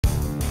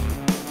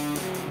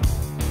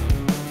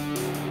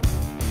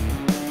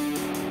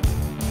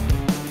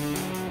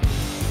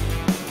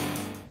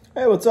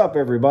Hey, what's up,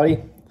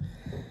 everybody?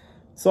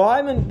 So I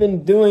haven't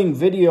been doing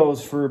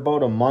videos for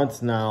about a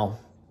month now,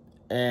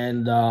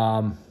 and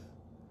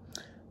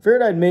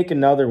figured I'd make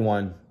another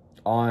one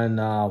on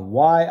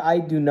why I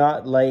do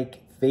not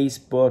like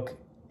Facebook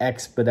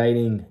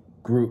expediting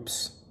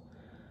groups.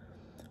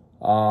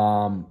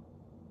 I've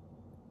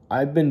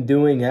been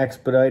doing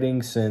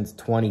expediting since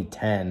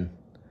 2010.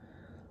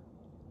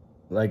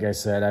 Like I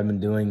said, I've been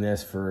doing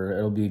this for,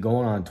 it'll be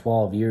going on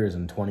 12 years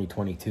in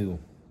 2022.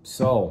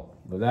 So,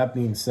 with that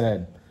being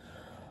said,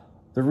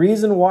 the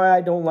reason why I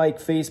don't like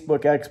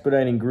Facebook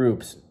expediting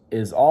groups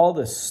is all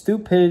the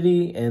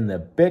stupidity and the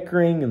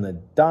bickering and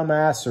the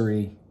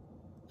dumbassery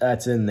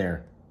that's in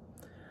there.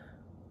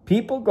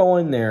 People go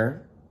in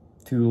there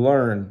to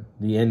learn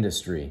the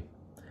industry.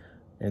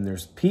 And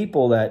there's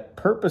people that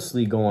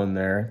purposely go in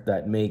there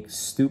that make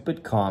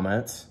stupid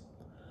comments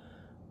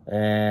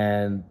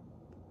and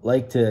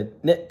like to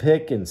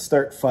nitpick and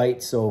start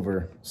fights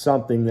over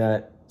something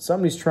that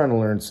somebody's trying to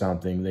learn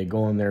something. They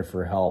go in there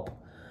for help.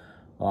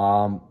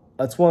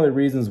 That's one of the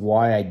reasons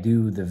why I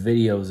do the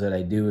videos that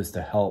I do, is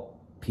to help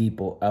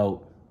people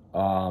out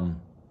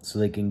so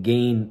they can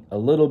gain a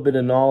little bit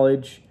of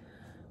knowledge.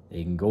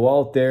 They can go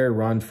out there,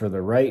 run for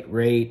the right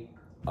rate.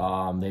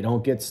 They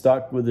don't get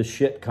stuck with a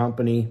shit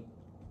company.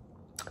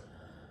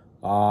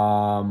 They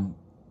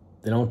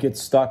don't get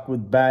stuck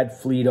with bad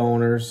fleet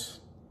owners,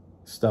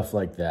 stuff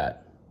like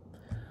that.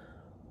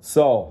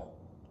 So,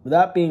 with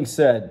that being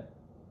said,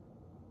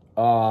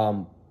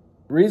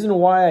 reason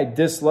why I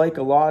dislike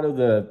a lot of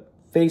the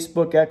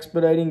Facebook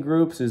expediting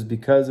groups is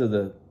because of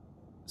the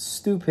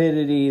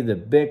stupidity, the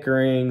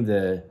bickering,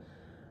 the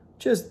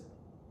just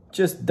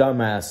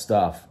dumbass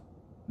stuff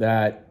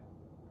that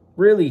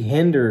really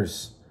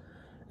hinders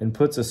and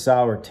puts a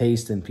sour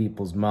taste in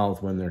people's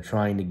mouth when they're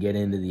trying to get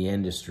into the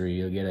industry.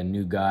 You'll get a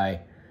new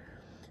guy,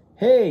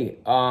 hey,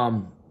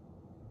 you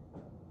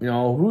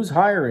know, who's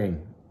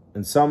hiring?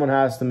 And someone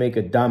has to make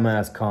a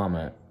dumbass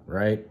comment,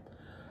 right?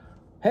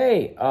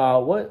 Hey,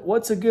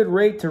 what's a good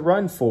rate to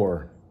run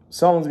for?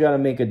 Someone's got to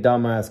make a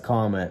dumbass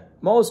comment.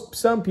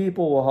 Some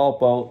people will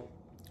help out.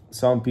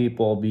 Some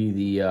people will be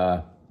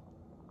the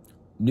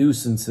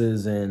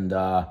nuisances and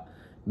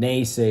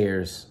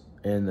naysayers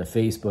in the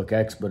Facebook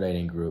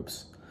expediting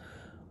groups.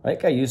 I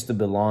think I used to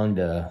belong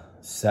to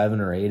 7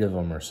 or 8 of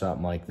them or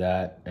something like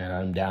that, and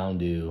I'm down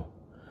to,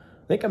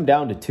 I think I'm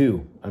down to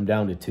 2. I'm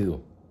down to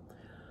 2.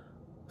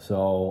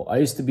 So I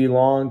used to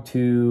belong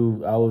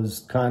to, I was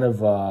kind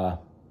of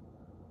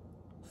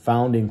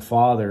founding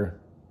father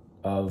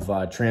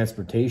of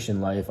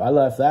transportation life. I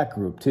left that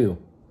group too,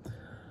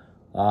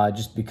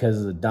 just because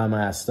of the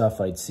dumbass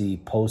stuff I'd see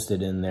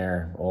posted in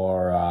there,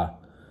 or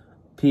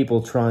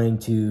people trying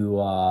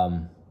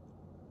to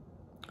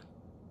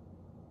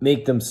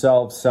make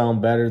themselves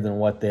sound better than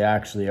what they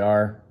actually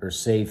are, or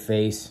save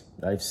face.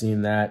 I've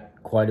seen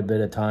that quite a bit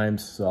of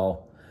times.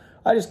 So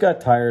I just got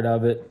tired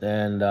of it,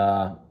 and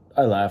I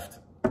left.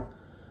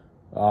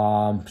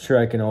 Sure,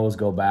 I can always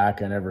go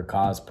back. I never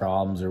caused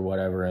problems or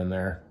whatever in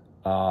there.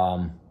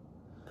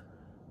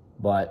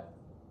 But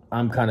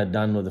I'm kind of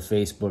done with the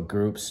Facebook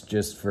groups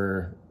just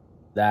for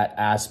that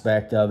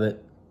aspect of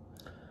it.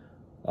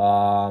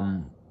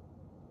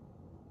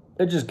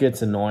 It just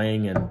gets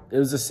annoying, and it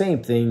was the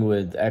same thing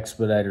with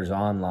Expeditors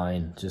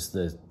Online, just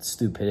the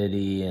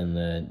stupidity and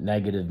the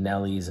negative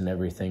Nellies and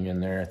everything in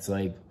there. It's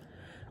like,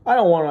 I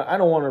don't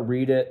want to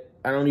read it.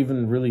 I don't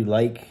really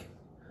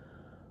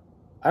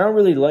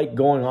like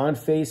going on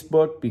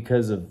Facebook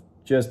because of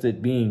just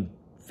it being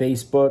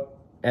Facebook,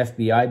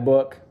 FBI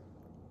book.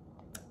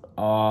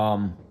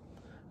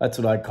 That's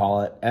what I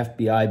call it,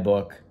 FBI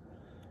book.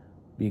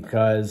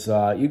 Because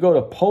you go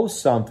to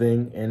post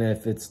something, and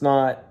if it's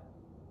not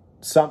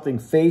something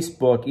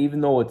Facebook,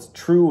 even though it's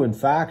true and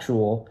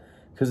factual,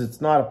 because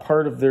it's not a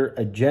part of their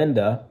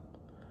agenda,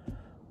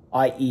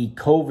 i.e.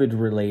 COVID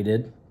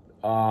related,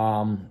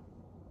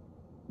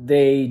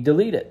 they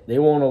delete it. They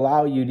won't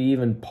allow you to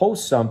even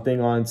post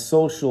something on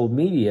social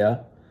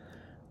media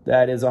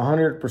that is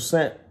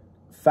 100%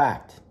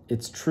 fact.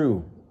 It's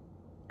true.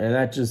 And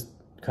that just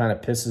kind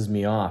of pisses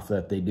me off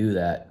that they do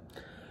that.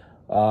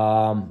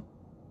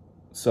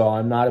 So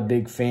I'm not a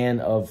big fan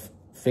of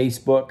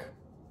Facebook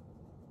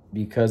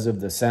because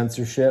of the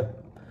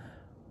censorship.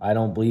 I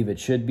don't believe it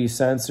should be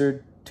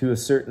censored to a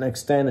certain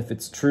extent. If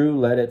it's true,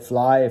 let it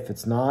fly. If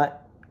it's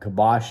not,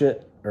 kibosh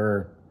it,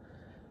 or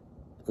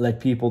let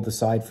people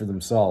decide for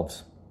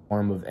themselves.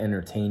 Form of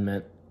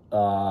entertainment.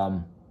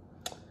 But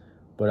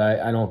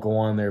I don't go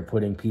on there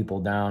putting people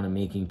down and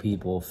making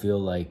people feel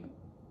like a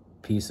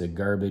piece of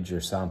garbage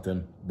or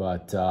something.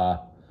 But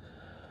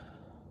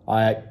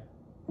I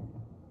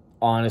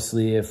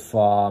honestly, if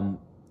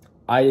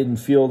I didn't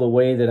feel the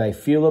way that I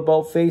feel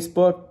about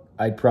Facebook,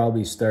 I'd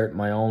probably start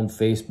my own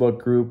Facebook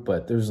group.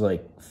 But there's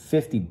like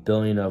 50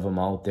 billion of them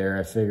out there.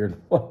 I figured,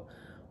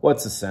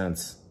 what's the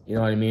sense? You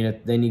know what I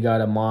mean? Then you got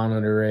to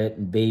monitor it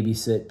and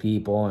babysit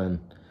people, and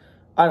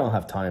I don't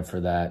have time for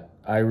that.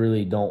 I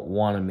really don't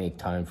want to make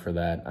time for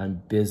that.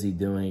 I'm busy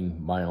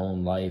doing my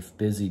own life,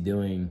 busy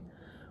doing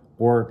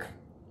work,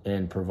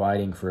 and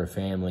providing for a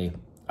family.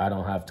 I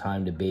don't have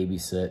time to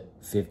babysit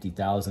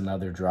 50,000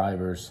 other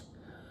drivers,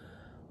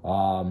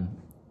 nor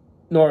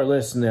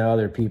listen to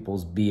other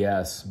people's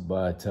BS.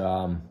 But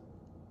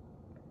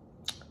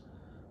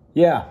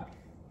yeah,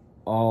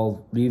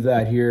 I'll leave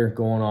that here,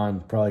 going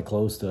on probably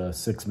close to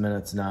 6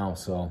 minutes now.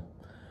 So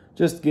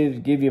just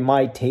give you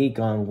my take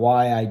on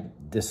why I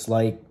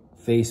dislike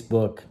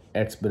Facebook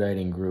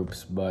expediting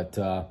groups. But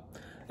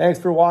thanks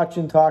for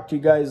watching. Talk to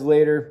you guys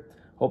later.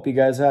 Hope you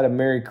guys had a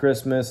Merry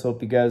Christmas.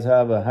 Hope you guys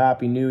have a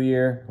Happy New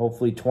Year.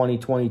 Hopefully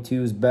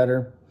 2022 is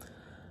better.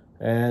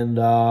 And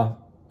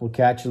we'll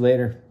catch you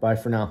later. Bye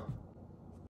for now.